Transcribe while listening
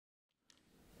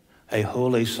A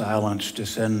holy silence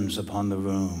descends upon the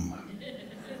room.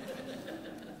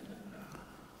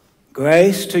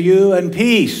 Grace to you and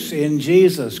peace in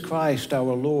Jesus Christ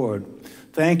our Lord.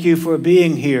 Thank you for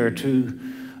being here to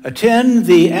attend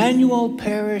the annual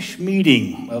parish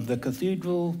meeting of the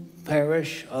Cathedral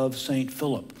Parish of St.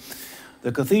 Philip.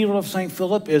 The Cathedral of St.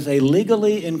 Philip is a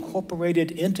legally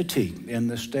incorporated entity in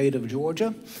the state of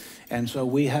Georgia, and so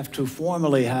we have to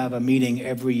formally have a meeting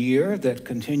every year that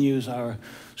continues our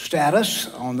status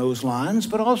on those lines,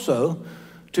 but also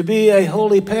to be a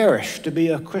holy parish, to be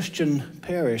a Christian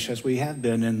parish, as we have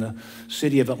been in the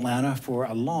city of Atlanta for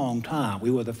a long time. We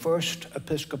were the first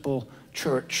Episcopal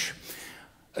church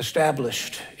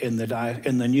established in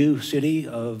the new city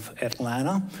of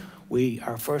Atlanta.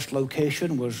 Our first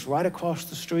location was right across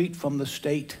the street from the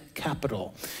state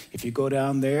capitol. If you go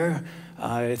down there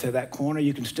to that corner,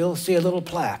 you can still see a little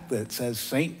plaque that says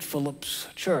St. Philip's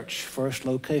Church, first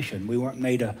location. We weren't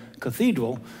made a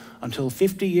cathedral until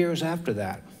 50 years after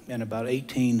that, in about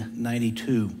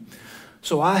 1892.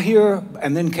 So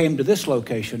and then came to this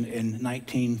location in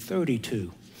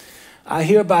 1932. I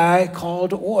hereby call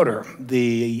to order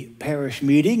the parish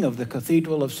meeting of the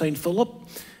Cathedral of St. Philip,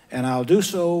 and I'll do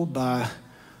so by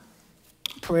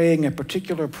praying a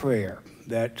particular prayer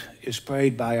that is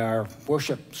prayed by our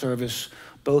worship service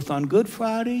both on Good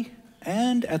Friday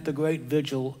and at the great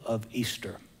vigil of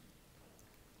Easter.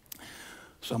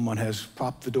 Someone has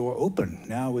propped the door open.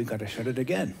 Now we've got to shut it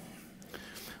again.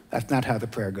 That's not how the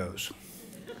prayer goes.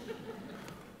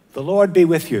 The Lord be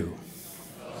with you.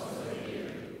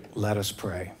 Let us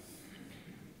pray.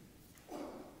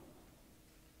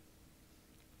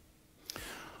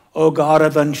 O God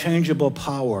of unchangeable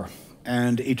power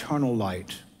and eternal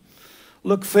light,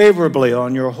 look favorably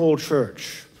on your whole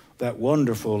church, that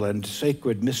wonderful and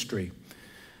sacred mystery.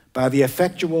 By the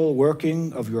effectual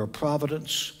working of your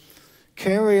providence,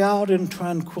 carry out in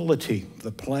tranquility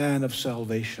the plan of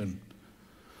salvation.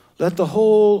 Let the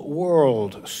whole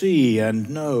world see and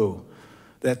know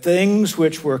that things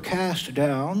which were cast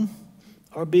down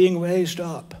are being raised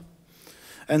up,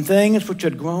 and things which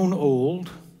had grown old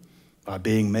are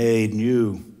being made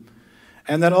new,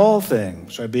 and that all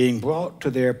things are being brought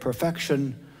to their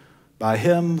perfection by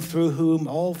him through whom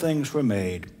all things were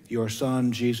made, your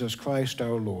Son, Jesus Christ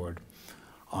our Lord.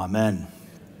 Amen.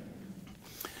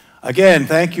 Again,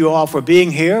 thank you all for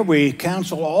being here. We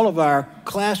cancel all of our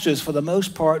classes for the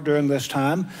most part during this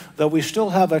time, though we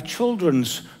still have a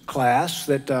children's class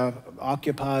that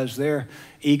occupies their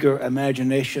eager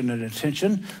imagination and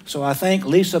attention. So I thank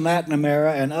Lisa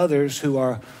McNamara and others who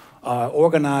are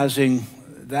organizing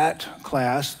that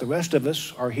class. The rest of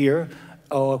us are here.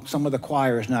 Oh, some of the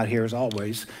choir is not here as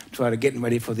always, getting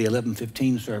ready for the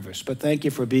 11:15 service. But thank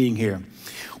you for being here.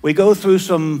 We go through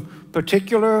some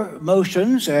particular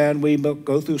motions, and we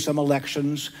go through some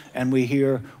elections, and we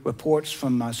hear reports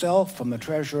from myself, from the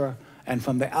treasurer, and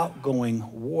from the outgoing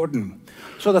warden.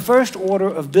 So the first order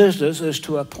of business is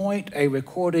to appoint a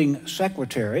recording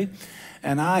secretary,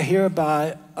 and I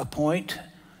hereby appoint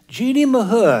Jeannie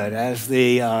Mahood as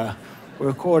the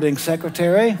recording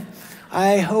secretary.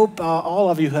 I hope all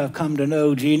of you have come to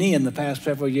know Jeannie in the past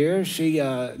several years. She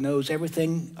knows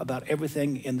everything about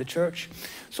everything in the church.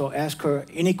 So ask her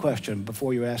any question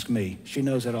before you ask me. She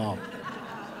knows it all.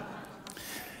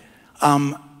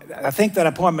 I think that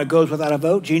appointment goes without a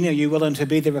vote. Jeannie, are you willing to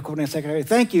be the recording secretary?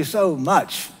 Thank you so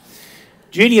much.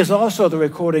 Jeannie is also the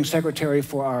recording secretary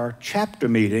for our chapter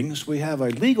meetings. We have a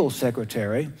legal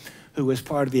secretary who is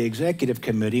part of the executive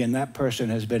committee, and that person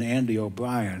has been Andy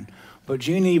O'Brien. But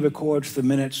Jeannie records the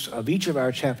minutes of each of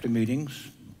our chapter meetings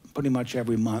pretty much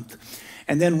every month.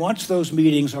 And then once those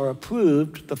meetings are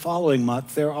approved the following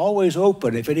month, they're always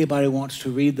open. If anybody wants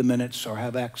to read the minutes or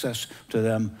have access to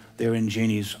them, they're in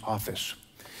Jeannie's office.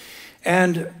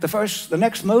 And the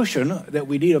next motion that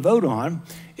we need a vote on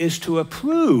is to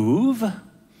approve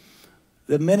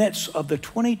the minutes of the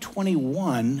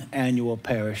 2021 annual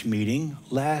parish meeting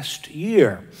last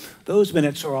year. Those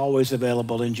minutes are always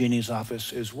available in Jeannie's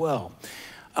office as well.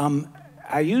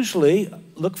 I usually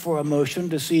look for a motion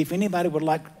to see if anybody would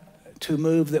like to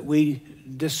move that we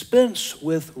dispense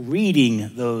with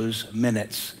reading those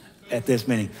minutes at this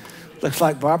meeting. Looks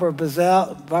like Barbara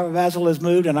Basil has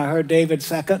moved, and I heard David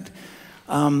second.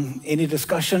 Any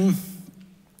discussion?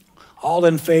 All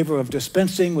in favor of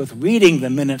dispensing with reading the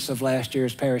minutes of last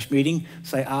year's parish meeting,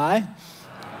 say aye. Aye.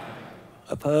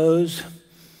 Oppose?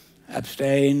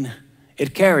 Abstain?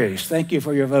 It carries. Thank you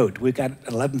for your vote. We've got an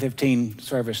 11:15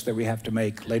 service that we have to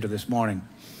make later this morning.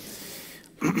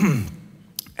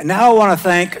 And now I want to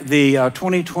thank the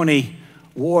 2020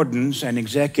 wardens and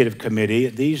executive committee.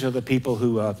 These are the people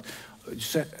who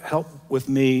help with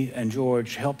me and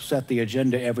George, help set the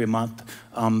agenda every month.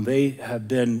 They have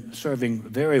been serving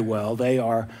very well. They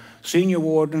are Senior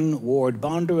Warden Ward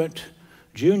Bondurant,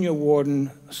 Junior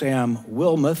Warden Sam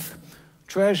Wilmoth,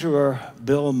 Treasurer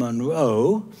Bill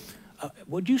Monroe.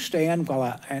 Would you stand while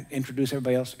I introduce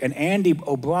everybody else? And Andy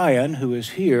O'Brien, who is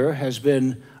here, has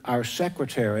been our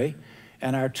secretary,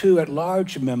 and our two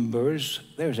at-large members,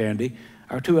 there's Andy,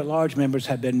 our two at-large members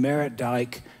have been Merritt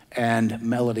Dyke and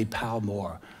Melody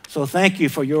Palmore. So thank you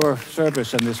for your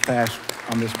service on this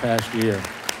past year.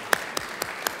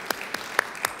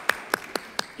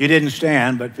 You didn't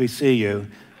stand, but we see you.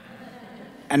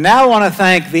 And now I want to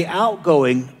thank the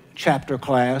outgoing chapter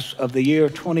class of the year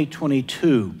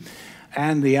 2022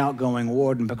 and the outgoing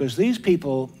warden, because these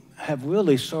people have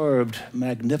really served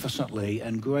magnificently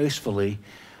and gracefully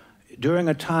during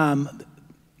a time,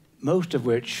 most of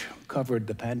which covered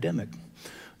the pandemic,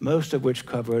 most of which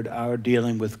covered our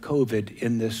dealing with COVID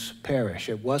in this parish.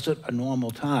 It wasn't a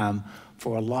normal time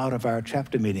for a lot of our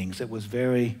chapter meetings. It was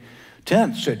very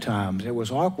tense at times. It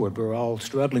was awkward. We were all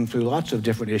struggling through lots of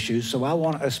different issues. So I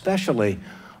want to especially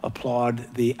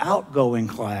applaud the outgoing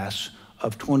class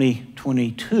of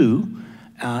 2022.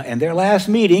 And their last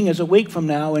meeting is a week from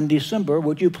now in December.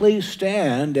 Would you please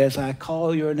stand as I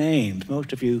call your names?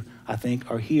 Most of you, I think,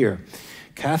 are here.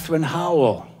 Catherine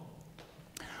Howell,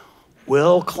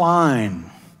 Will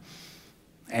Klein,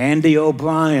 Andy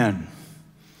O'Brien,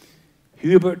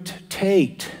 Hubert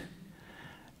Tate,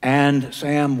 and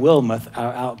Sam Wilmoth,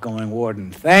 our outgoing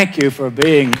warden. Thank you for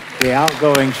being the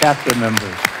outgoing chapter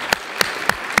members.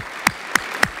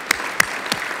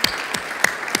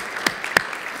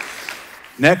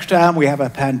 Next time we have a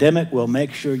pandemic, we'll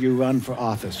make sure you run for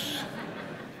office.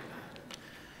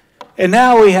 And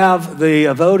now we have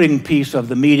the voting piece of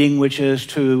the meeting, which is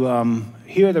to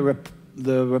hear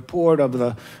the report of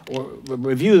or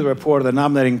review the report of the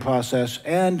nominating process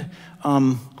and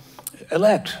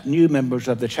elect new members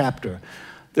of the chapter.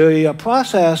 The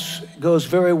process goes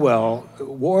very well.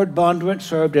 Ward Bondurant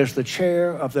served as the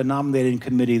chair of the nominating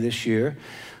committee this year.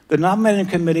 The nominating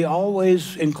committee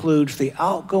always includes the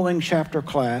outgoing chapter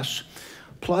class,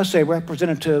 plus a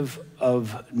representative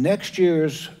of next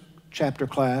year's chapter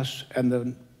class and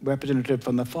the representative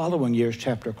from the following year's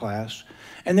chapter class,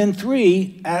 and then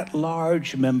 3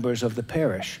 at-large members of the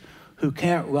parish who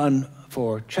can't run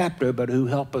for chapter, but who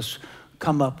help us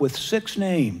come up with 6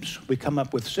 names. We come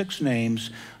up with 6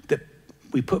 names that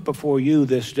we put before you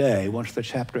this day once the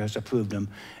chapter has approved them,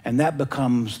 and that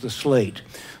becomes the slate.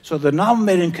 So the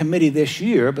nominating committee this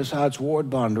year, besides Ward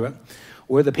Bondurant,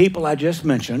 were the people I just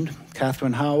mentioned: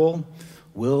 Catherine Howell,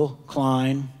 Will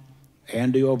Klein,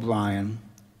 Andy O'Brien,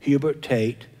 Hubert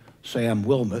Tate, Sam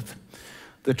Wilmoth,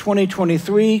 the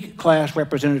 2023 class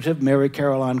representative, Mary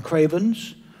Caroline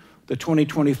Cravens, the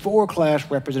 2024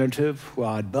 class representative,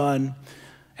 Rod Bunn,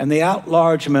 and the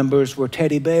at-large members were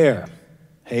Teddy Bear,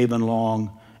 Haven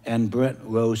Long, and Brent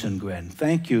Rosengren.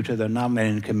 Thank you to the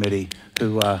nominating committee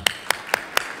who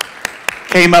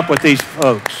came up with these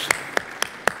folks.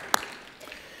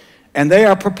 And they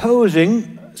are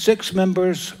proposing 6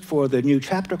 members for the new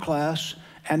chapter class,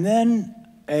 and then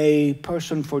a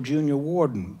person for junior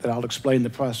warden, and I'll explain the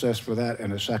process for that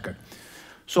in a second.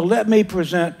 So let me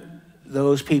present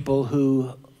those people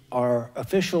who are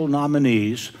official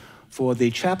nominees for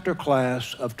the chapter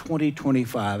class of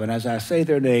 2025. And as I say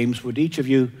their names, would each of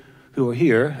you who are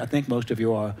here, I think most of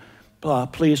you are,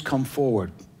 please come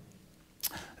forward.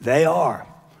 They are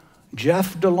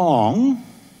Jeff DeLong,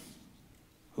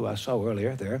 who I saw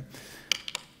earlier there,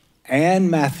 Ann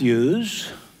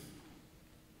Matthews,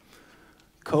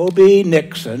 Kobe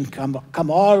Nixon, come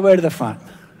all the way to the front.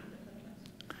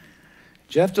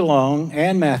 Jeff DeLong,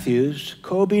 Ann Matthews,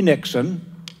 Kobe Nixon,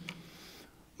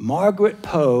 Margaret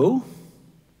Poe,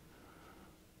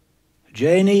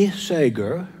 Janie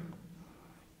Sager,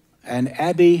 and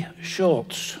Abby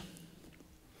Schultz.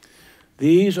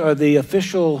 These are the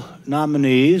official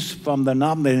nominees from the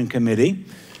nominating committee.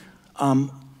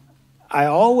 I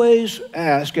always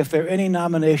ask if there are any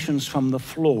nominations from the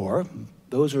floor.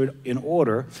 Those are in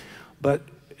order, but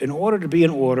in order to be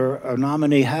in order, a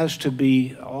nominee has to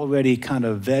be already kind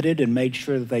of vetted and made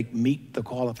sure that they meet the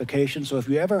qualifications. So if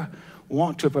you ever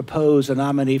want to propose a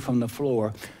nominee from the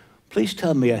floor, please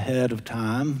tell me ahead of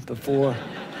time before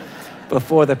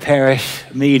the parish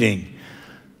meeting.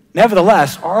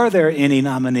 Nevertheless, are there any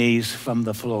nominees from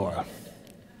the floor?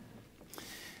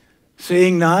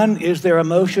 Seeing none, is there a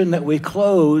motion that we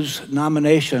close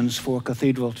nominations for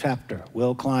Cathedral chapter?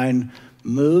 Will Klein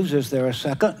moves. Is there a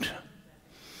second?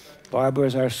 Barbara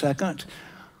is our second.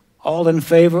 All in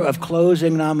favor of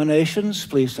closing nominations,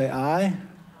 please say aye.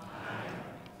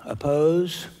 Aye.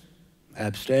 Oppose?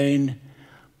 Abstain?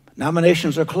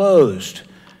 Nominations are closed.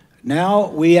 Now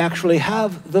we actually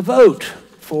have the vote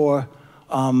for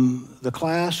the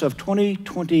class of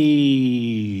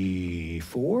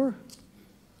 2024?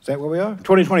 Is that where we are?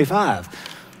 2025.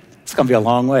 It's going to be a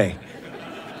long way.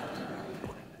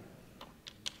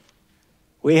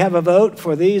 We have a vote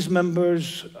for these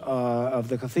members of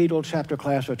the Cathedral Chapter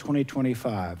Class of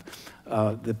 2025.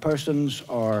 The persons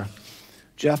are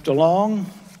Jeff DeLong,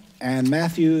 Ann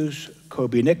Matthews,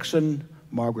 Kobe Nixon,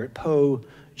 Margaret Poe,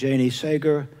 Janie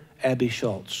Sager, Abby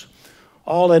Schultz.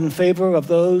 All in favor of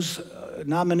those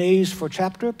nominees for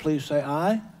chapter, please say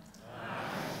aye.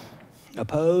 Aye.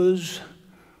 Oppose?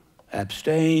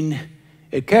 Abstain?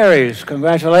 It carries.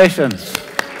 Congratulations.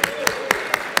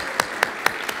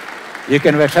 You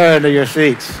can return to your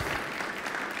seats.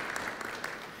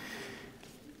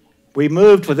 We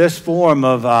moved to this form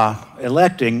of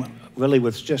electing, really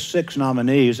with just 6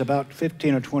 nominees, about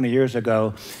 15 or 20 years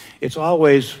ago. It's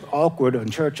always awkward in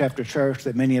church after church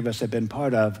that many of us have been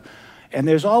part of. And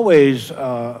they're always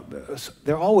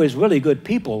really good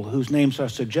people whose names are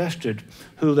suggested,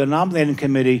 who the nominating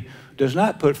committee does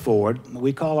not put forward.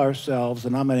 We call ourselves, the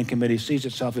nominating committee sees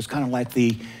itself as kind of like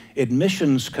the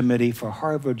admissions committee for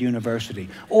Harvard University,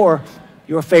 or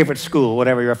your favorite school,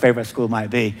 whatever your favorite school might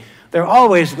be. They're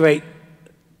always great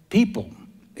people.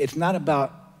 It's not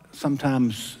about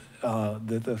sometimes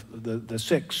the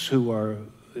 6 who are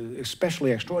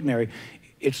especially extraordinary.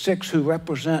 It's 6 who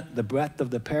represent the breadth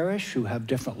of the parish, who have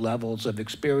different levels of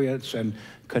experience and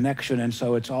connection, and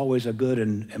so it's always a good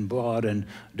and broad and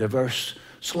diverse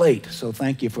slate. So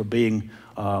thank you for being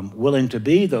willing to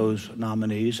be those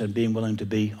nominees and being willing to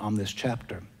be on this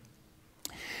chapter.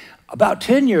 About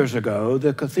 10 years ago,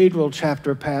 the Cathedral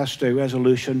chapter passed a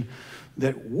resolution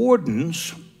that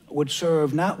wardens would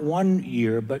serve not 1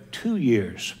 year, but 2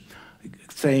 years,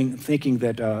 thinking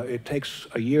that it takes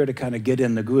a year to kind of get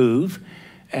in the groove.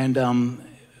 And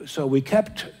so we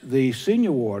kept the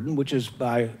senior warden, which is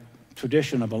by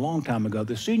tradition of a long time ago.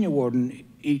 The senior warden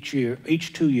each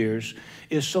 2 years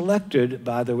is selected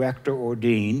by the rector or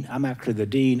dean. I'm actually the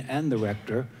dean and the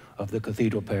rector of the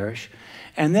Cathedral Parish.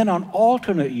 And then on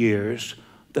alternate years,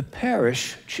 the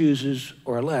parish chooses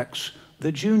or elects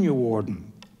the junior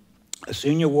warden, a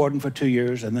senior warden for 2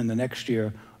 years, and then the next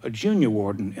year, a junior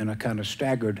warden in a kind of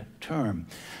staggered term.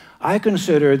 I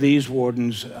consider these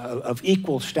wardens of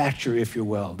equal stature, if you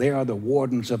will. They are the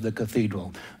wardens of the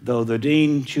cathedral. Though the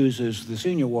dean chooses the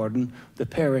senior warden, the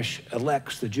parish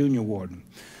elects the junior warden.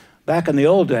 Back in the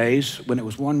old days, when it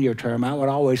was 1 year term, I would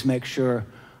always make sure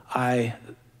I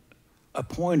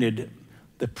appointed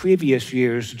the previous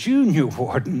year's junior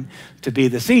warden to be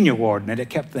the senior warden, and it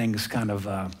kept things kind of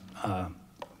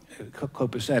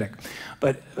copacetic.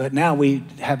 But now we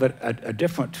have a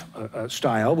different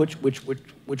style,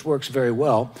 which works very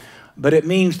well. But it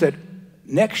means that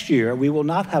next year we will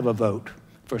not have a vote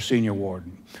for senior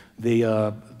warden.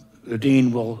 The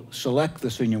dean will select the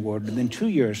senior warden, and then 2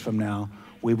 years from now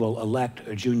we will elect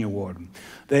a junior warden.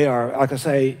 They are, like I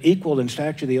say, equal in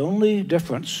stature. The only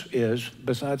difference is,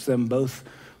 besides them both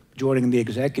joining the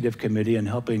executive committee and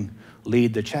helping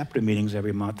lead the chapter meetings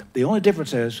every month, the only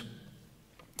difference is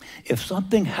if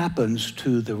something happens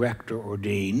to the rector or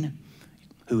dean,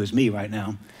 who is me right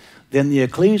now, then the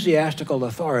ecclesiastical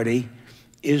authority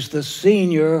is the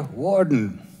senior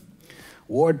warden.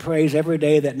 Ward prays every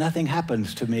day that nothing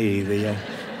happens to me, the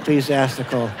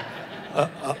ecclesiastical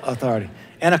authority.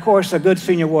 And of course, a good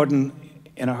senior warden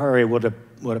in a hurry would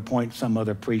appoint some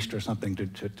other priest or something to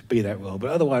be that role.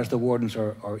 But otherwise, the wardens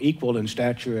are equal in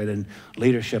stature and in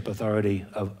leadership authority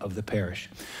of the parish.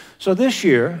 So this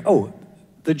year,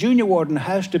 the junior warden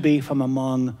has to be from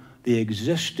among the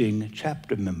existing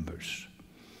chapter members.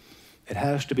 It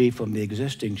has to be from the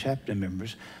existing chapter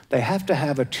members. They have to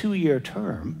have a 2-year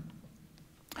term,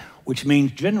 which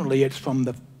means generally it's from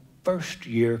the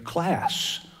first-year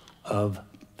class of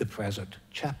the present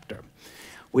chapter.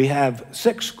 We have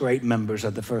 6 great members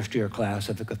of the first-year class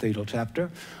of the Cathedral chapter,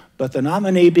 but the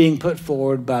nominee being put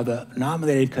forward by the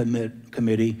nominating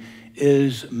committee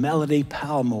is Melody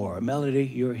Palmore. Melody,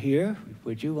 you're here.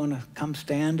 Would you want to come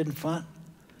stand in front?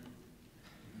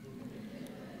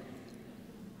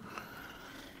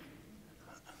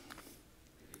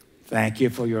 Thank you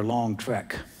for your long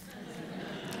trek.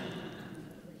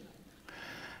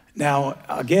 Now,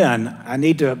 again, I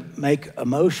need to make a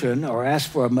motion or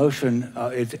ask for a motion.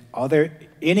 Are there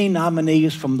any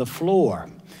nominees from the floor?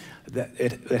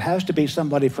 It has to be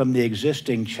somebody from the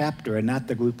existing chapter and not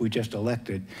the group we just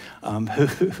elected,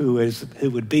 who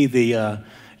would be the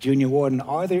junior warden.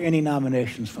 Are there any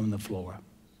nominations from the floor?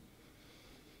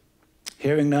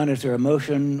 Hearing none, is there a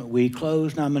motion? We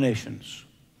close nominations.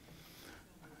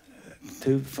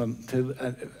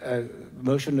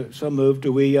 Motion so moved.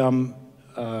 Do we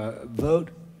vote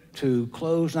to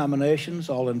close nominations?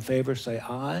 All in favor say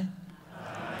aye.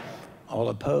 Aye. All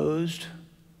opposed?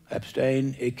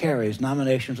 Abstain? It carries.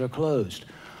 Nominations are closed.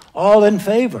 All in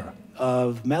favor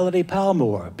of Melody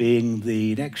Palmore being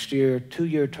the next year,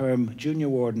 2-year term junior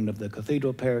warden of the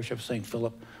Cathedral Parish of St.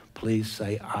 Philip, please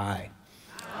say aye.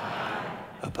 Aye.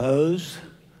 Opposed?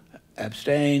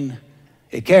 Abstain?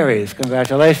 It carries.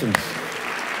 Congratulations.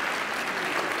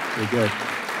 Very good.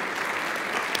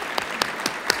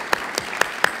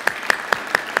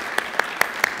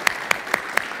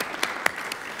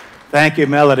 Thank you,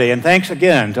 Melody, and thanks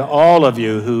again to all of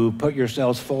you who put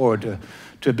yourselves forward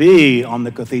to be on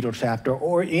the Cathedral chapter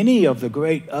or any of the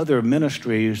great other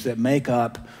ministries that make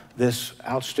up this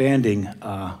outstanding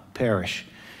parish.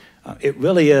 It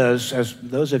really is, as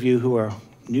those of you who are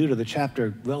new to the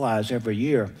chapter realize every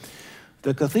year,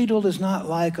 the Cathedral is not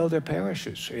like other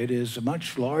parishes. It is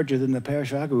much larger than the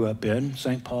parish I grew up in,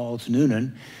 St. Paul's,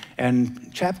 Noonan,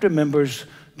 and chapter members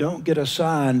don't get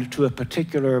assigned to a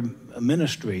particular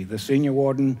ministry. The senior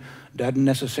warden doesn't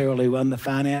necessarily run the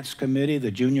finance committee.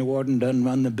 The junior warden doesn't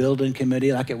run the building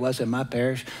committee like it was in my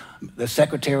parish. The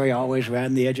secretary always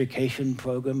ran the education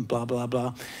program, blah, blah,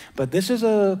 blah. But this is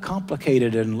a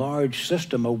complicated and large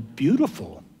system, a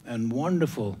beautiful and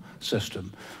wonderful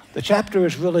system. The chapter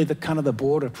is really the kind of the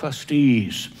board of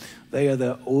trustees. They are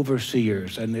the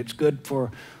overseers, and it's good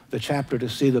for the chapter to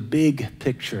see the big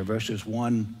picture versus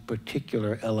one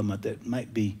particular element that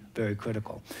might be very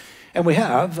critical. And we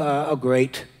have a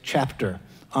great chapter.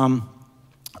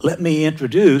 Let me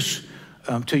introduce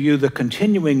to you the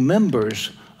continuing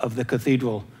members of the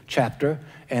Cathedral chapter,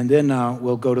 and then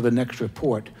we'll go to the next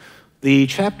report. The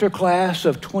chapter class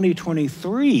of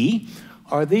 2023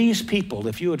 are these people.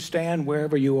 If you would stand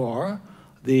wherever you are,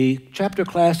 the chapter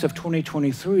class of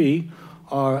 2023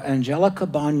 are Angelica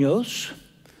Banos.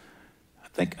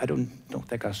 I don't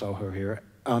think I saw her here.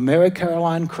 Mary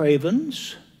Caroline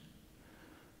Cravens,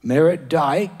 Merritt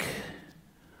Dyke,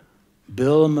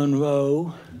 Bill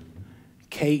Monroe,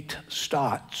 Kate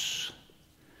Stotts.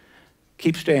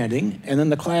 Keep standing. And then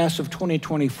the class of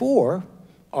 2024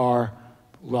 are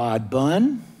Rod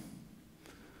Bunn,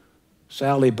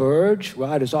 Sally Burge.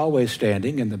 Rod is always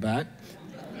standing in the back.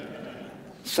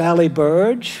 Sally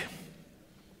Burge,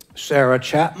 Sarah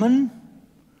Chapman,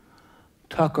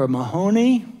 Tucker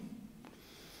Mahoney,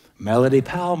 Melody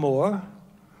Palmore,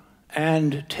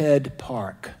 and Ted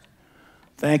Park.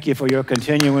 Thank you for your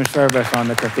continuing service on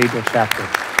the Cathedral chapter.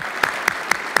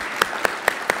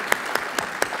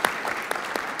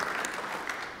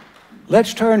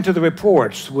 Let's turn to the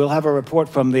reports. We'll have a report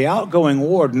from the outgoing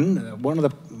warden. One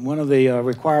of the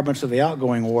requirements of the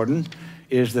outgoing warden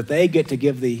is that they get to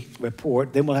give the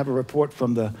report. Then we'll have a report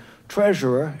from the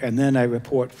treasurer, and then a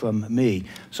report from me.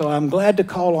 So I'm glad to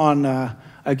call on,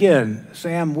 again,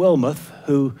 Sam Wilmoth,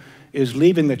 who is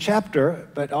leaving the chapter,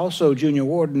 but also junior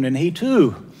warden, and he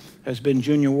too has been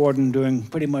junior warden during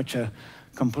pretty much a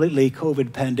completely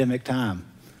COVID pandemic time.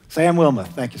 Sam Wilmoth.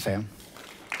 Thank you, Sam.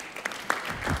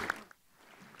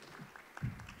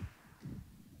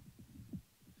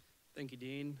 Thank you,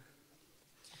 Dean.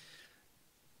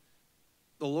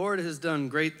 The Lord has done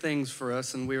great things for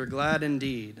us, and we are glad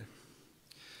indeed.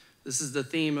 This is the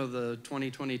theme of the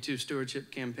 2022 Stewardship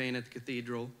Campaign at the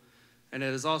Cathedral, and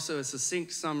it is also a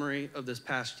succinct summary of this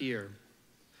past year.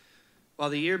 While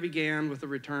the year began with a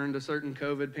return to certain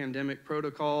COVID pandemic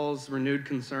protocols, renewed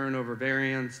concern over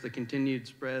variants, the continued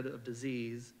spread of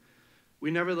disease, we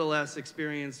nevertheless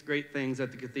experienced great things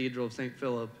at the Cathedral of St.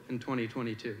 Philip in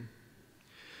 2022.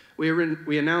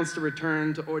 We announced a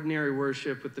return to ordinary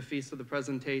worship with the Feast of the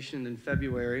Presentation in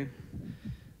February.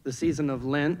 The season of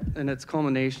Lent and its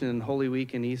culmination in Holy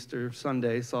Week and Easter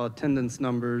Sunday saw attendance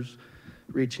numbers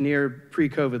reach near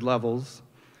pre-COVID levels,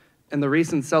 and the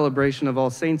recent celebration of All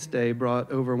Saints' Day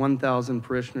brought over 1,000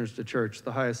 parishioners to church,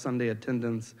 the highest Sunday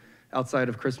attendance outside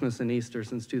of Christmas and Easter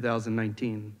since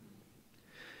 2019.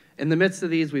 In the midst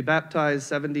of these, we baptized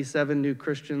 77 new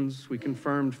Christians. We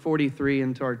confirmed 43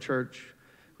 into our church.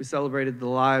 We celebrated the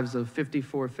lives of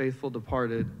 54 faithful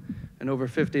departed, and over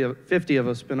 50 of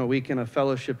us spent a weekend of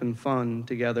fellowship and fun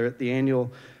together at the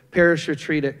annual Parish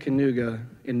Retreat at Cayuga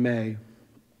in May.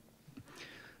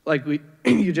 Like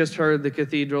you just heard, the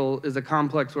Cathedral is a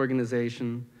complex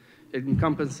organization. It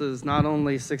encompasses not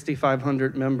only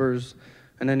 6,500 members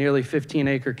and a nearly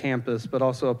 15-acre campus, but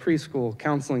also a preschool,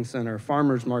 counseling center,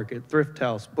 farmers market, thrift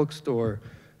house, bookstore,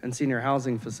 and senior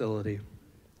housing facility.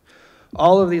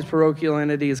 All of these parochial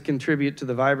entities contribute to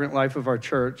the vibrant life of our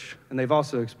church, and they've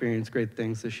also experienced great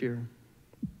things this year.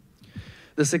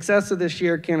 The success of this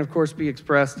year can, of course, be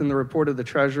expressed in the report of the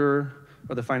treasurer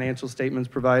or the financial statements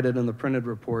provided in the printed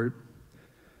report.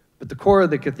 But the core of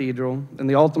the cathedral and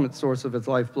the ultimate source of its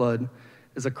lifeblood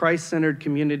is a Christ-centered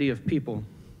community of people.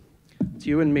 It's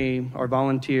you and me, our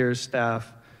volunteers,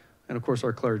 staff, and of course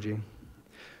our clergy.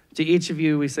 To each of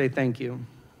you, we say thank you.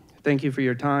 Thank you for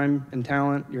your time and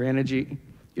talent, your energy,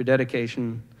 your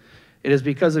dedication. It is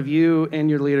because of you and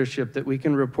your leadership that we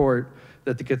can report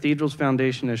that the cathedral's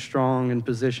foundation is strong and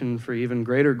positioned for even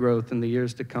greater growth in the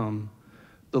years to come.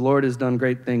 The Lord has done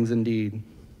great things indeed.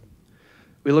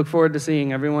 We look forward to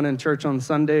seeing everyone in church on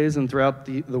Sundays and throughout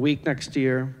the week next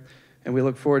year, and we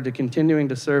look forward to continuing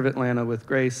to serve Atlanta with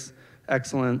grace,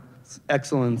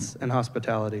 excellence, and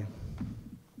hospitality.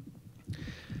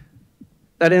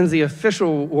 That ends the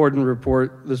official warden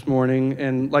report this morning,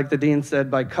 and like the dean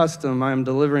said, by custom, I am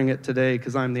delivering it today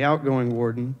because I'm the outgoing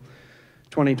warden,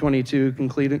 2022,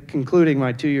 concluding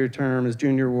my 2-year term as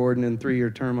junior warden and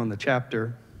 3-year term on the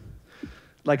chapter.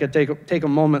 I'd like to take a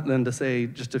moment then to say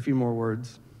just a few more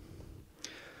words.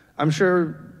 I'm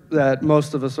sure that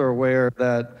most of us are aware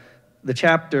that the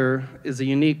chapter is a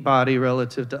unique body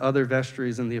relative to other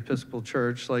vestries in the Episcopal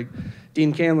Church. Like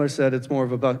Dean Candler said, it's more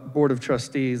of a board of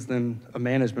trustees than a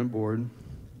management board.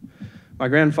 My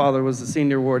grandfather was the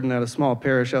senior warden at a small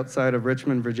parish outside of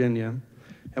Richmond, Virginia,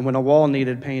 and when a wall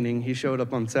needed painting, he showed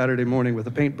up on Saturday morning with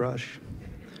a paintbrush.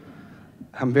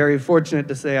 I'm very fortunate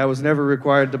to say I was never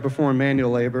required to perform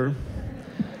manual labor.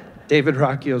 David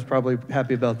Rocchio is probably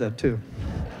happy about that too.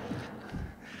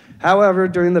 However,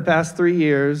 during the past 3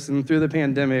 years and through the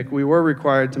pandemic, we were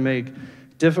required to make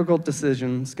difficult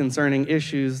decisions concerning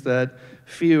issues that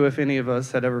few, if any of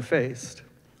us, had ever faced.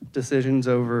 Decisions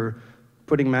over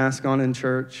putting masks on in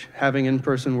church, having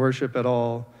in-person worship at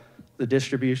all, the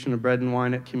distribution of bread and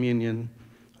wine at communion,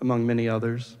 among many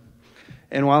others.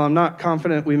 And while I'm not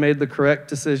confident we made the correct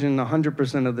decision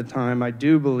 100% of the time, I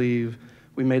do believe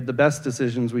we made the best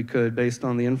decisions we could based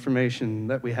on the information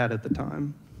that we had at the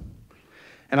time.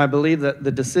 And I believe that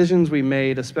the decisions we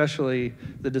made, especially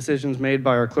the decisions made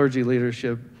by our clergy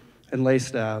leadership and lay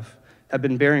staff, have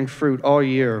been bearing fruit all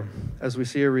year as we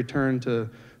see a return to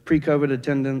pre-COVID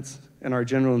attendance and our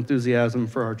general enthusiasm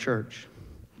for our church.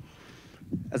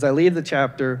 As I leave the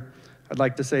chapter, I'd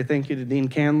like to say thank you to Dean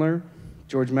Candler,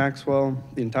 George Maxwell,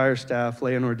 the entire staff,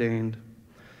 lay and ordained.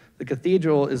 The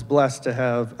cathedral is blessed to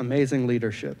have amazing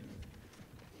leadership.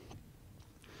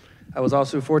 I was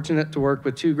also fortunate to work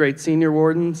with 2 great senior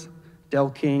wardens, Del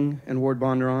King and Ward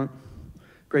Bondurant,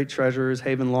 great treasurers,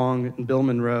 Haven Long and Bill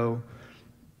Monroe,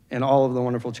 and all of the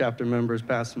wonderful chapter members,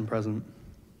 past and present.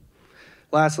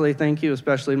 Lastly, thank you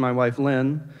especially to my wife,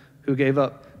 Lynn, who gave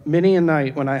up many a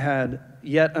night when I had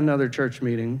yet another church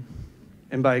meeting,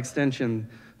 and by extension,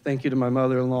 thank you to my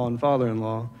mother-in-law and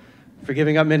father-in-law for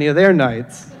giving up many of their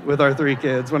nights with our 3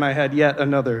 kids when I had yet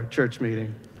another church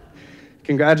meeting.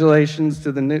 Congratulations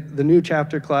to the new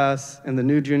chapter class and the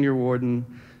new junior warden,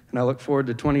 and I look forward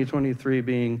to 2023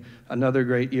 being another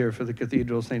great year for the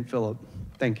Cathedral of St. Philip.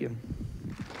 Thank you.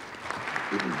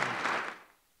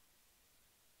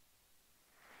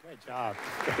 Great job.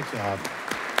 Great job.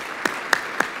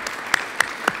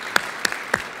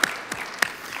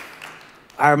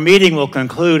 Our meeting will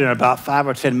conclude in about 5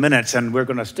 or 10 minutes, and we're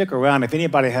going to stick around. If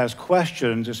anybody has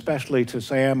questions, especially to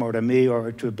Sam or to me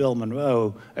or to Bill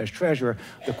Monroe as treasurer,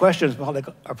 the questions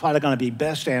are probably going to be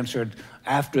best answered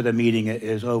after the meeting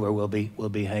is over. We'll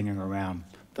be hanging around.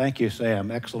 Thank you,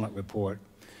 Sam. Excellent report.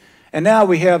 And now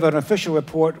we have an official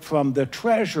report from the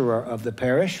treasurer of the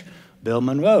parish, Bill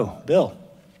Monroe. Bill.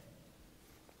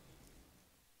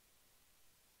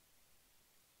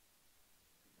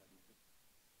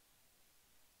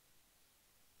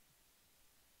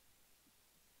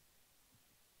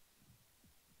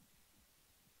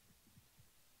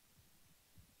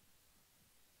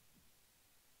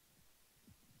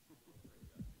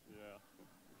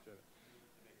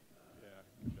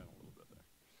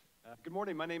 Good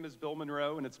morning, my name is Bill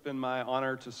Monroe, and it's been my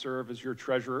honor to serve as your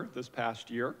treasurer this past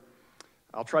year.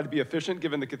 I'll try to be efficient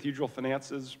given the cathedral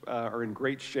finances are in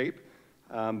great shape,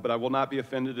 but I will not be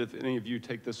offended if any of you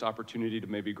take this opportunity to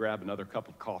maybe grab another cup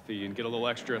of coffee and get a little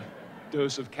extra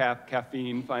dose of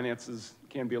caffeine. Finances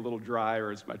can be a little dry,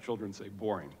 or as my children say,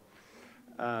 boring.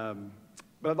 But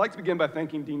I'd like to begin by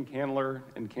thanking Dean Candler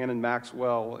and Canon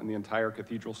Maxwell and the entire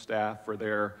cathedral staff for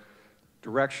their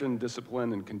direction,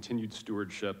 discipline, and continued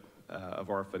stewardship of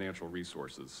our financial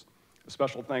resources. A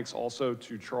special thanks also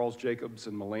to Charles Jacobs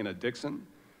and Milena Dixon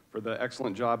for the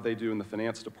excellent job they do in the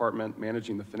finance department,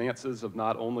 managing the finances of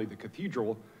not only the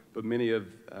cathedral, but many of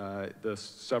the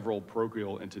several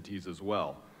parochial entities as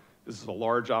well. This is a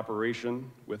large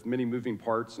operation with many moving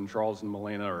parts, and Charles and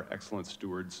Milena are excellent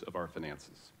stewards of our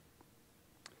finances.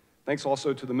 Thanks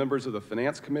also to the members of the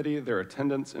Finance Committee. Their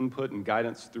attendance, input, and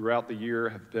guidance throughout the year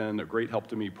have been a great help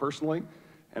to me personally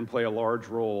and play a large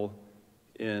role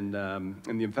in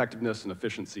the effectiveness and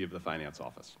efficiency of the Finance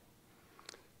Office.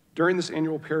 During this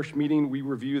annual parish meeting, we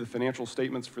review the financial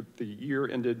statements for the year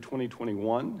ended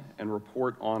 2021 and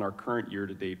report on our current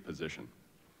year-to-date position.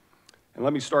 And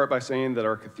let me start by saying that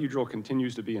our cathedral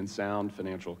continues to be in sound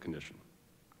financial condition.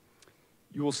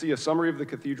 You will see a summary of the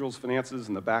cathedral's finances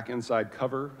in the back inside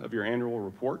cover of your annual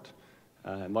report.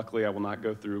 And luckily, I will not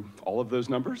go through all of those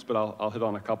numbers, but I'll hit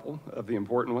on a couple of the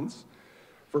important ones.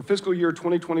 For fiscal year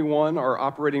 2021, our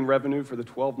operating revenue for the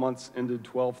 12 months ended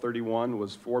 12/31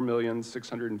 was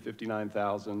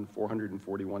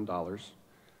 $4,659,441.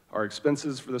 Our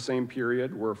expenses for the same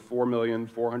period were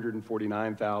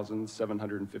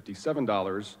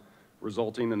 $4,449,757,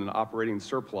 resulting in an operating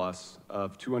surplus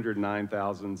of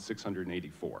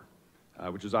 $209,684,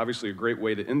 which is obviously a great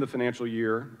way to end the financial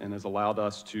year and has allowed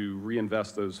us to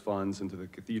reinvest those funds into the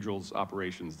cathedral's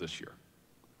operations this year.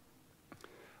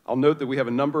 I'll note that we have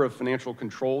a number of financial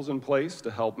controls in place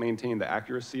to help maintain the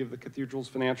accuracy of the cathedral's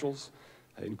financials,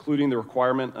 including the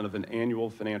requirement of an annual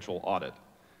financial audit.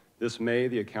 This May,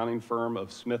 the accounting firm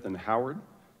of Smith & Howard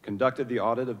conducted the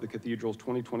audit of the cathedral's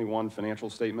 2021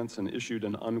 financial statements and issued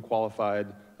an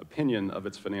unqualified opinion of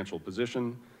its financial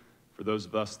position. For those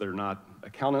of us that are not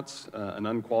accountants, an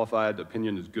unqualified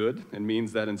opinion is good and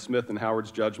means that in Smith &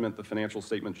 Howard's judgment, the financial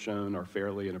statements shown are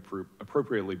fairly and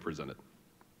appropriately presented.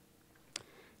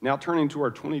 Now turning to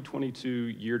our 2022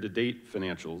 year-to-date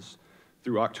financials,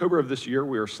 through October of this year,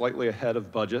 we are slightly ahead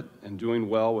of budget and doing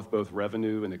well with both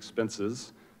revenue and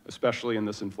expenses, especially in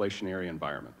this inflationary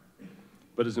environment.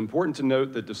 But it's important to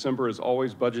note that December is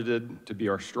always budgeted to be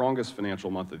our strongest financial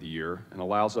month of the year and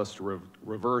allows us to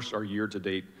reverse our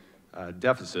year-to-date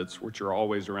deficits, which are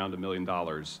always around $1 million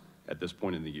at this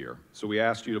point in the year. So we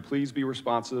ask you to please be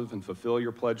responsive and fulfill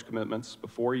your pledge commitments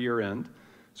before year end,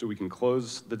 so we can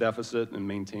close the deficit and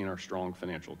maintain our strong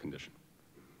financial condition.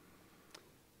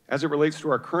 As it relates to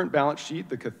our current balance sheet,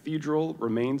 the cathedral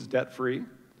remains debt-free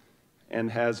and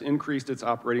has increased its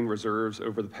operating reserves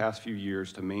over the past few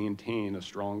years to maintain a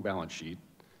strong balance sheet,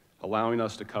 allowing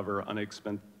us to cover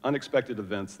unexpected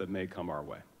events that may come our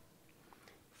way.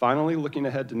 Finally, looking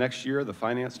ahead to next year, the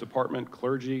Finance Department,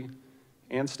 clergy,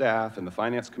 and staff and the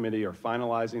Finance Committee are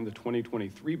finalizing the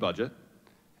 2023 budget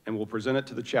and will present it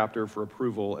to the chapter for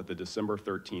approval at the December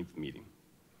 13th meeting.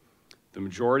 The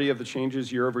majority of the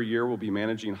changes year over year will be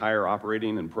managing higher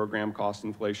operating and program cost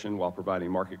inflation while providing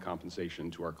market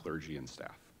compensation to our clergy and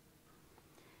staff.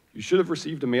 You should have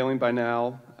received a mailing by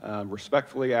now,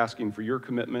 respectfully asking for your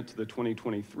commitment to the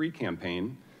 2023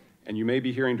 campaign, and you may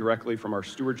be hearing directly from our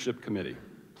Stewardship Committee.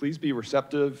 Please be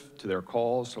receptive to their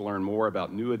calls to learn more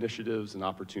about new initiatives and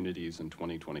opportunities in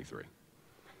 2023.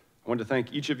 I want to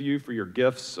thank each of you for your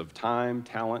gifts of time,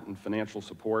 talent, and financial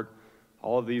support.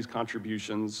 All of these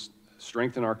contributions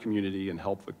strengthen our community and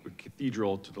help the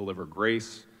cathedral to deliver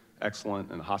grace,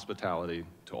 excellence, and hospitality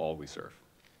to all we serve.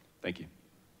 Thank you.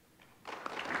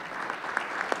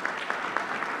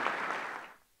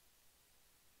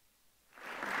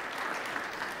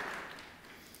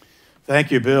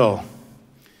 Thank you, Bill.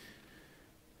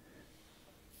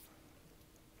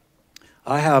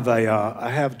 I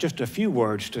have just a few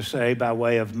words to say by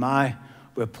way of my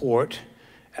report,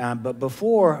 but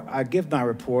before I give my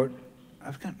report,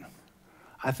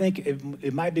 I think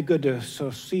it might be good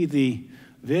to see the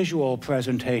visual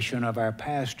presentation of our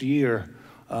past year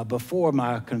before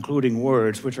my concluding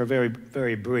words, which are very,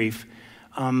 very brief.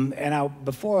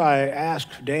 Before I ask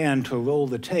Dan to roll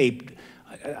the tape,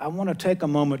 I want to take a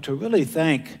moment to really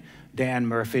thank Dan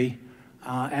Murphy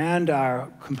and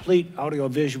our complete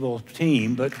audiovisual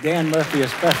team, but Dan Murphy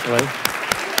especially.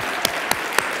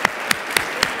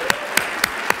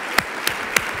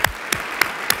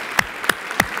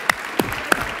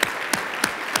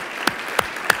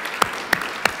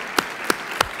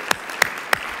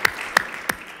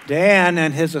 Dan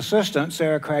and his assistant,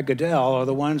 Sarah Craig Goodell, are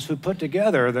the ones who put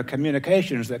together the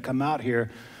communications that come out here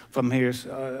from here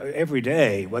every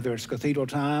day, whether it's Cathedral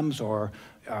Times or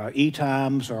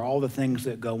E-Times or all the things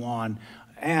that go on,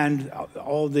 and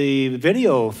all the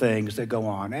video things that go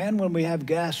on. And when we have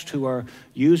guests who are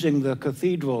using the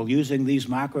cathedral, using these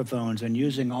microphones and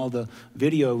using all the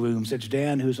video rooms, it's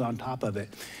Dan who's on top of it.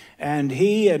 And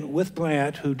he, and with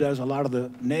Brant, who does a lot of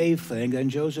the nave thing,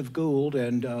 and Joseph Gould,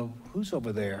 and who's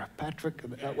over there? Patrick?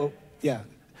 Well, yeah.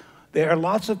 There are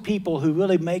lots of people who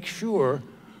really make sure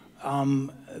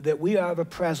that we have a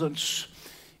presence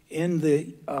in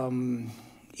the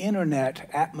internet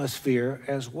atmosphere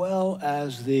as well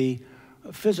as the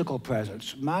physical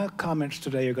presence. My comments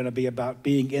today are going to be about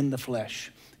being in the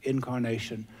flesh,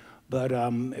 incarnation, but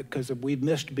because we've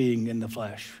missed being in the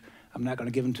flesh. I'm not going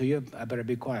to give them to you. I better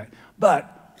be quiet.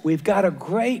 But we've got a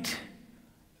great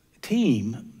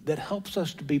team that helps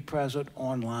us to be present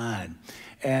online.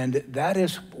 And that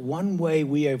is one way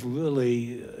we have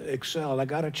really excelled. I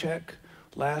got a check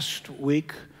last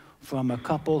week from a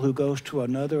couple who goes to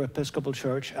another Episcopal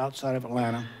church outside of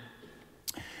Atlanta.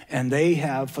 And they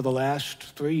have, for the last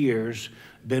 3 years,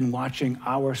 been watching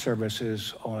our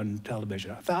services on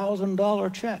television.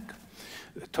 $1,000 check,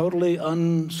 totally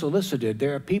unsolicited.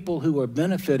 There are people who are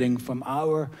benefiting from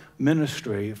our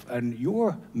ministry and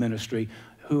your ministry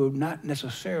who are not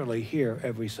necessarily here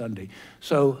every Sunday.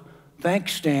 So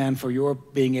thanks, Stan, for your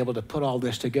being able to put all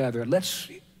this together. Let's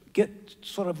get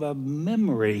sort of a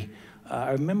memory,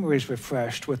 our memories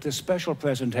refreshed with this special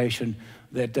presentation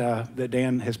that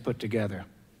Dan has put together.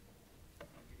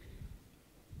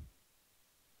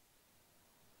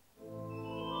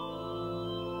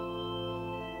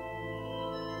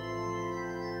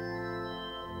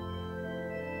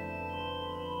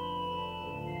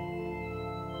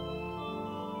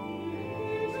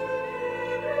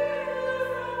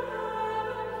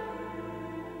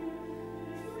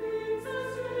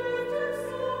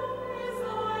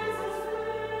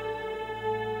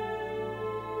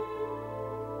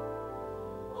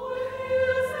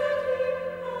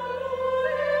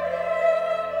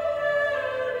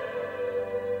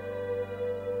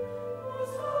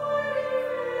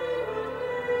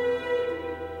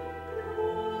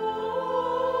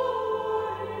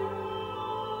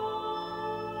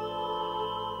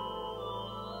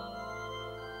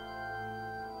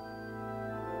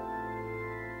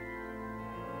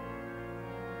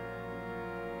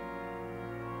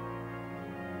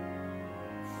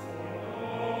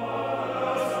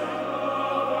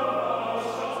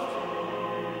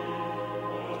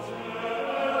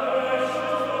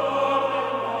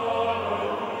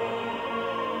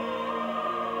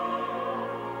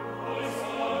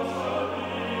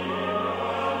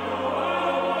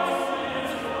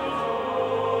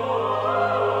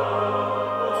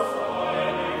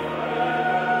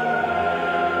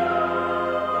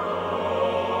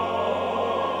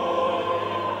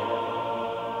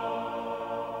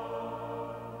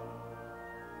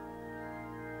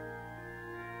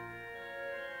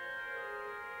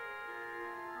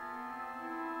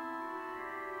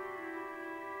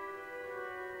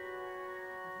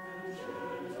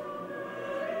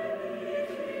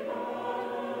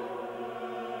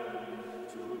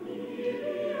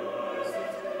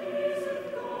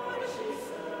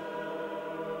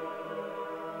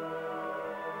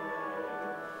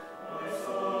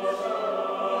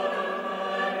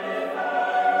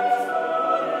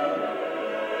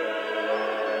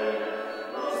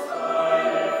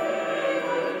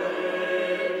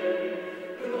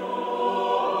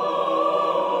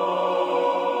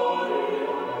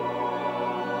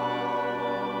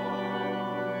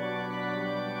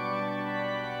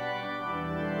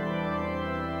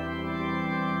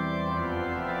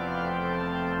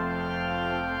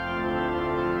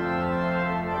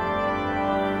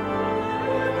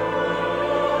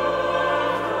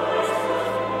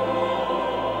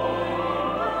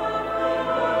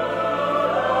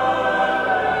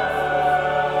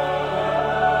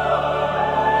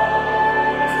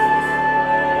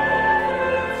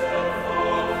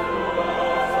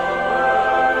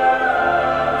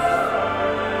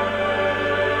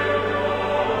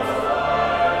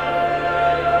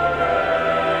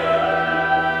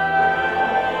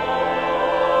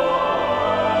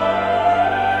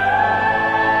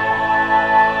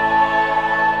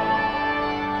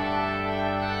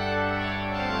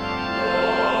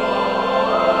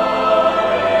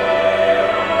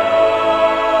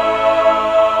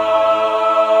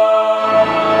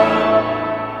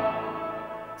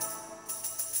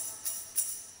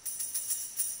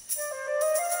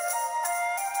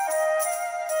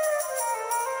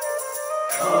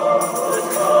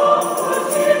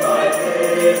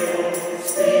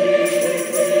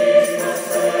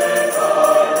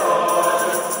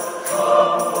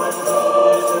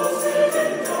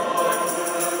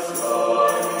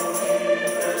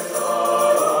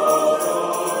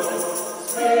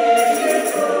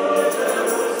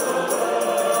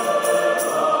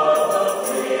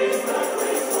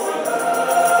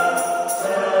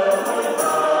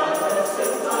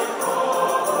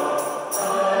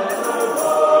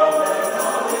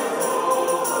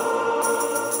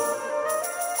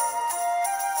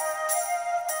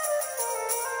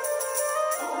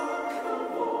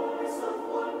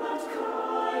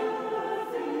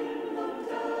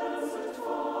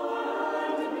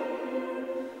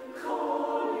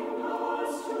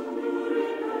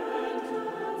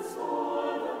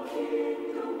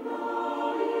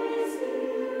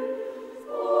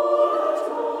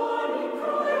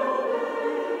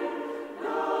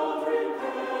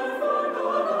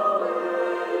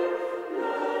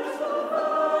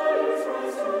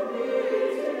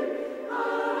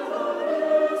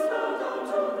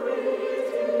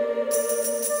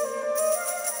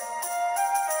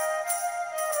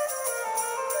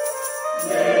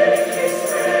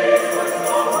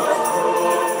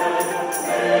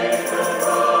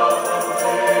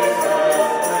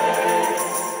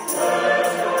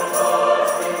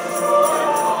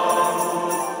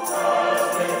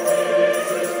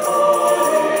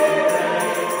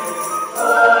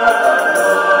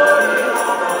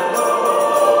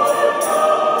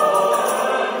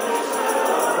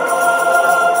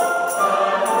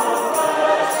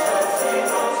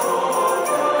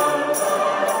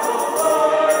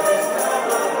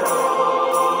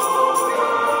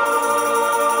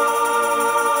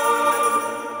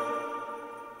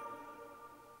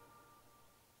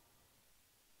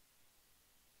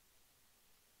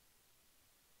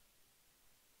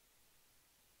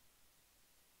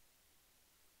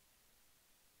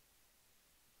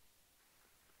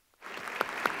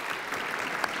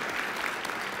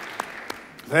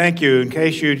 Thank you. In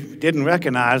case you didn't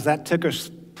recognize, that took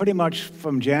us pretty much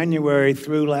from January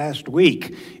through last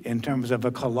week in terms of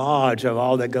a collage of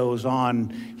all that goes on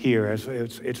here.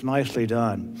 It's nicely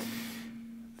done.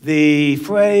 The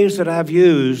phrase that I've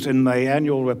used in my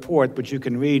annual report, which you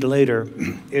can read later,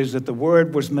 is that the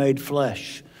Word was made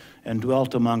flesh and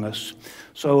dwelt among us.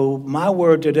 So my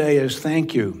word today is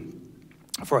thank you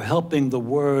for helping the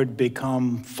Word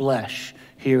become flesh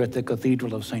here at the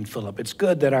Cathedral of St. Philip. It's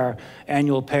good that our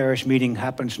annual parish meeting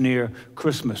happens near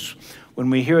Christmas.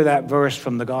 When we hear that verse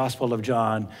from the Gospel of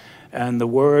John, and the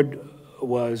Word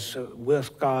was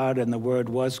with God, and the Word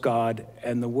was God,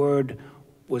 and the Word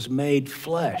was made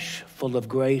flesh, full of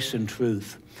grace and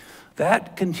truth.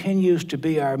 That continues to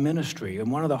be our ministry.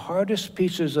 And one of the hardest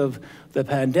pieces of the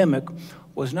pandemic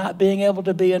was not being able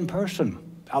to be in person.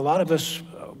 A lot of us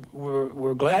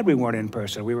we're glad we weren't in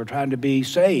person. We were trying to be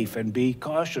safe and be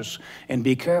cautious and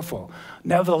be careful.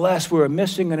 Nevertheless, we were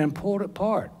missing an important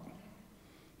part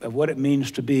of what it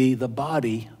means to be the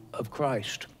body of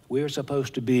Christ. We're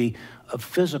supposed to be a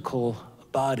physical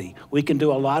body. We can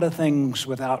do a lot of things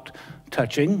without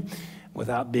touching,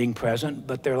 without being present,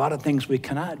 but there are a lot of things we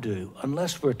cannot do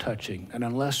unless we're touching and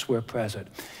unless we're present.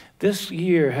 This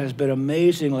year has been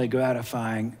amazingly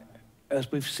gratifying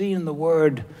as we've seen the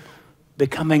Word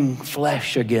becoming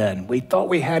flesh again. We thought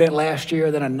we had it last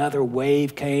year, then another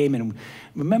wave came. And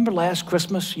remember last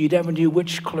Christmas, you never knew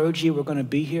which clergy were going to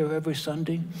be here every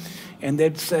Sunday? And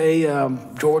they'd say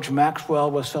George Maxwell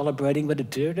was celebrating, but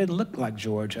it didn't look like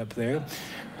George up there.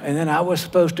 And then I was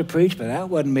supposed to preach, but that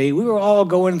wasn't me. We were all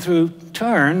going through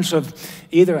turns of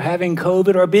either having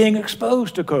COVID or being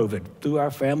exposed to COVID through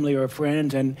our family or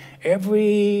friends. And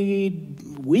every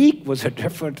week was a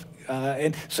different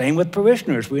and same with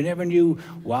parishioners. We never knew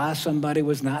why somebody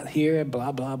was not here,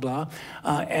 blah, blah, blah.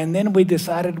 And then we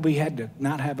decided we had to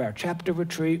not have our chapter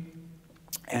retreat,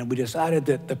 and we decided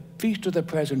that the Feast of the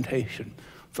Presentation,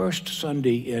 first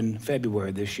Sunday in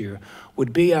February this year,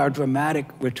 would be our dramatic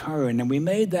return. And we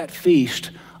made that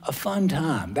feast a fun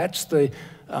time. That's the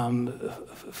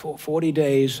 40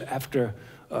 days after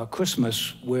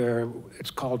Christmas, where it's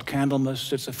called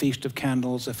Candlemas. It's a feast of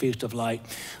candles, a feast of light.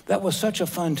 That was such a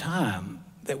fun time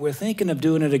that we're thinking of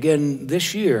doing it again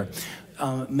this year.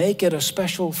 Make it a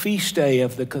special feast day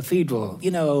of the cathedral.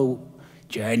 You know,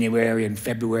 January and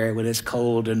February when it's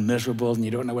cold and miserable and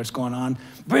you don't know what's going on.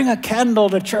 Bring a candle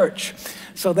to church.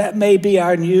 So that may be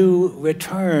our new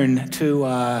return to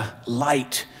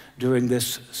light during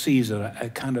this season, a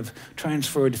kind of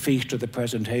transferred feast of the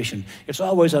presentation. It's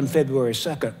always on February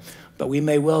 2nd, but we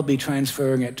may well be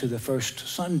transferring it to the first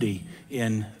Sunday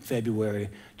in February,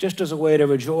 just as a way to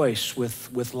rejoice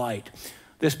with light.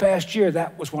 This past year,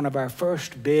 that was one of our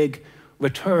first big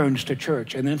returns to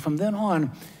church. And then from then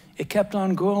on, it kept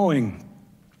on growing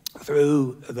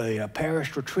through the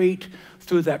parish retreat,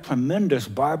 through that tremendous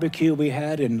barbecue we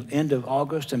had in end of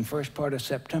August and first part of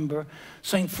September.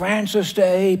 St. Francis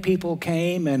Day, people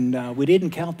came, and we didn't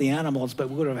count the animals, but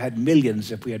we would have had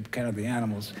millions if we had counted the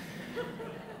animals.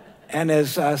 And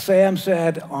as Sam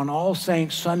said, on All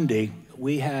Saints Sunday,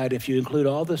 we had, if you include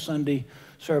all the Sunday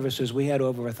services, we had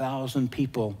over 1,000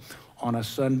 people on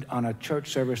a church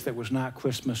service that was not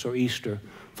Christmas or Easter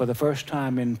for the first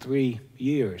time in 3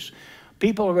 years.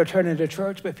 People are returning to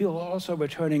church, but people are also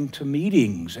returning to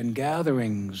meetings and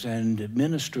gatherings and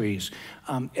ministries.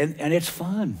 And it's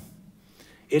fun.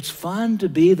 It's fun to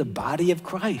be the body of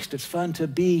Christ. It's fun to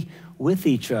be with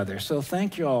each other. So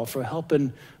thank you all for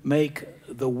helping make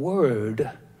the Word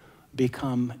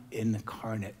become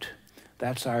incarnate.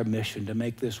 That's our mission, to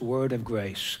make this word of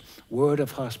grace, word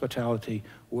of hospitality,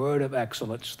 word of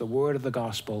excellence, the word of the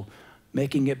gospel,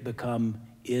 making it become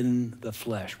in the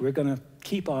flesh. We're going to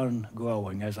keep on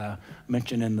growing, as I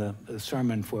mentioned in the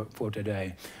sermon for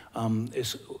today.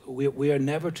 We are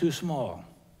never too small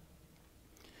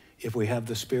if we have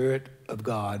the Spirit of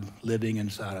God living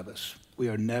inside of us. We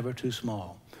are never too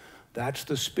small. That's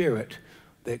the Spirit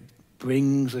that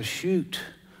brings a shoot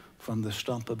from the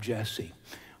stump of Jesse.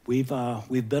 We've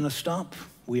been a stump.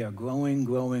 We are growing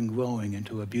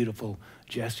into a beautiful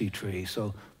Jesse tree.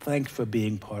 So thanks for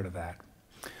being part of that.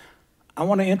 I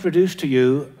want to introduce to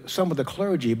you some of the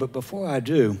clergy, but before I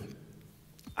do,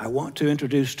 I want to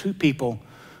introduce two people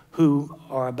who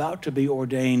are about to be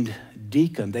ordained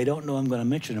deacon. They don't know I'm going to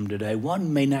mention them today.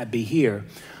 One may not be here,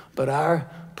 but our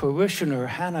parishioner,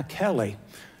 Hannah Kelly,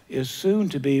 is soon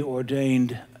to be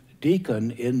ordained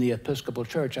deacon in the Episcopal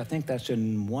Church. I think that's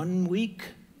in 1 week,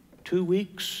 2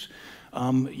 weeks.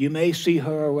 You may see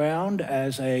her around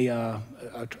as a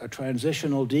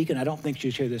transitional deacon. I don't think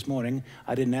she's here this morning.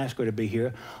 I didn't ask her to be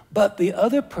here. But the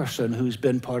other person who's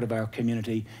been part of our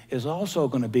community is also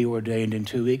going to be ordained in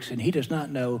 2 weeks, and he does not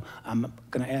know. I'm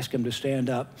going to ask him to stand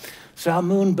up.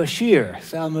 Salmoon Bashir.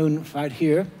 Salmoon, right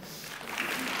here.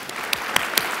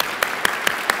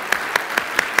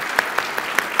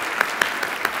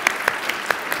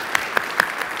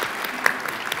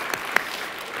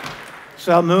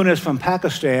 Salmoon is from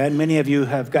Pakistan. Many of you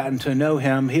have gotten to know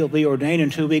him. He'll be ordained in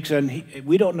 2 weeks, and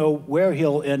we don't know where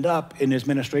he'll end up in his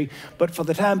ministry, but for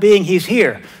the time being, he's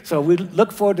here. So we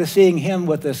look forward to seeing him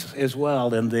with us as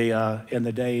well in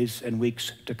the days and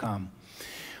weeks to come.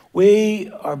 We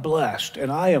are blessed,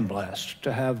 and I am blessed,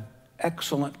 to have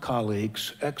excellent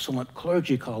colleagues, excellent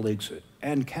clergy colleagues,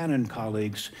 and canon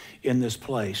colleagues in this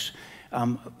place.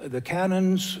 The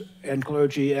canons and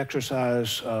clergy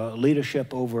exercise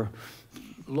leadership over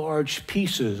large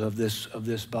pieces of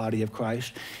this body of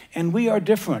Christ, and we are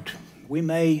different. We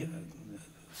may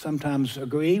sometimes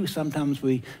agree, sometimes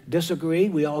we disagree.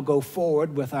 We all go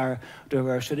forward with our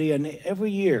diversity, and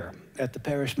every year at the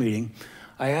parish meeting,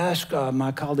 I ask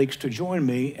my colleagues to join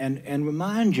me and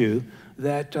remind you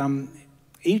that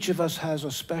each of us has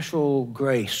a special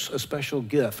grace, a special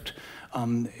gift,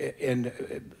 and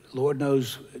Lord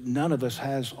knows none of us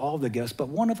has all the gifts, but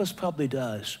one of us probably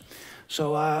does.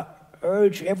 So I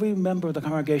urge every member of the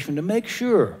congregation to make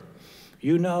sure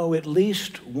you know at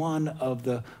least one of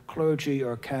the clergy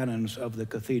or canons of the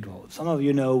cathedral. Some of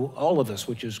you know all of us,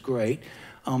 which is great,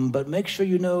 but make sure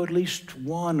you know at least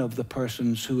one of the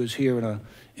persons who is here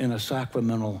in a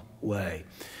sacramental way.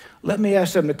 Let me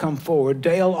ask them to come forward.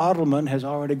 Dale Ottelman has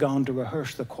already gone to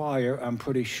rehearse the choir, I'm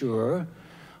pretty sure.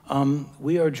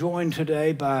 We are joined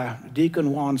today by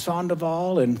Deacon Juan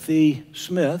Sandoval and Thea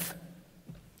Smith,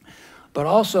 but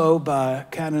also by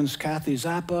Canons Kathy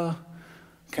Zappa,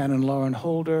 Canon Lauren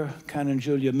Holder, Canon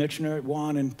Julia Mitchner.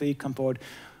 Juan and Thea, come forward.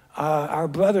 Our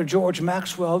brother George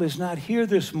Maxwell is not here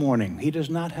this morning. He does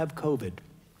not have COVID.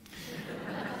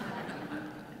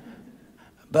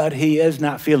 But he is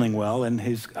not feeling well, and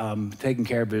he's taking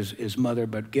care of his mother,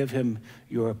 but give him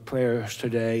your prayers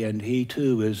today, and he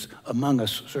too is among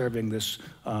us serving this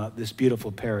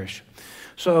beautiful parish.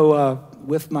 So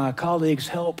with my colleagues'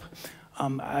 help,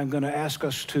 I'm going to ask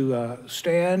us to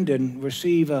stand and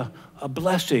receive a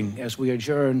blessing as we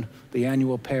adjourn the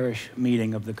annual parish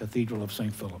meeting of the Cathedral of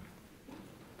St. Philip.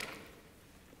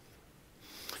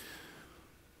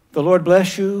 The Lord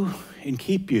bless you and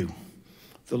keep you.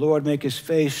 The Lord make his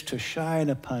face to shine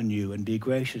upon you and be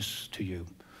gracious to you.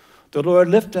 The Lord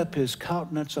lift up his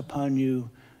countenance upon you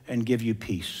and give you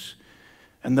peace.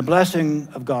 And the blessing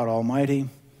of God Almighty,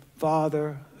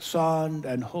 Father, Son,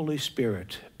 and Holy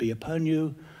Spirit be upon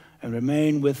you and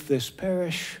remain with this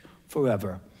parish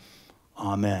forever.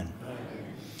 Amen.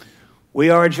 We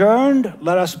are adjourned.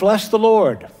 Let us bless the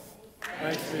Lord.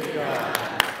 Thanks be to God.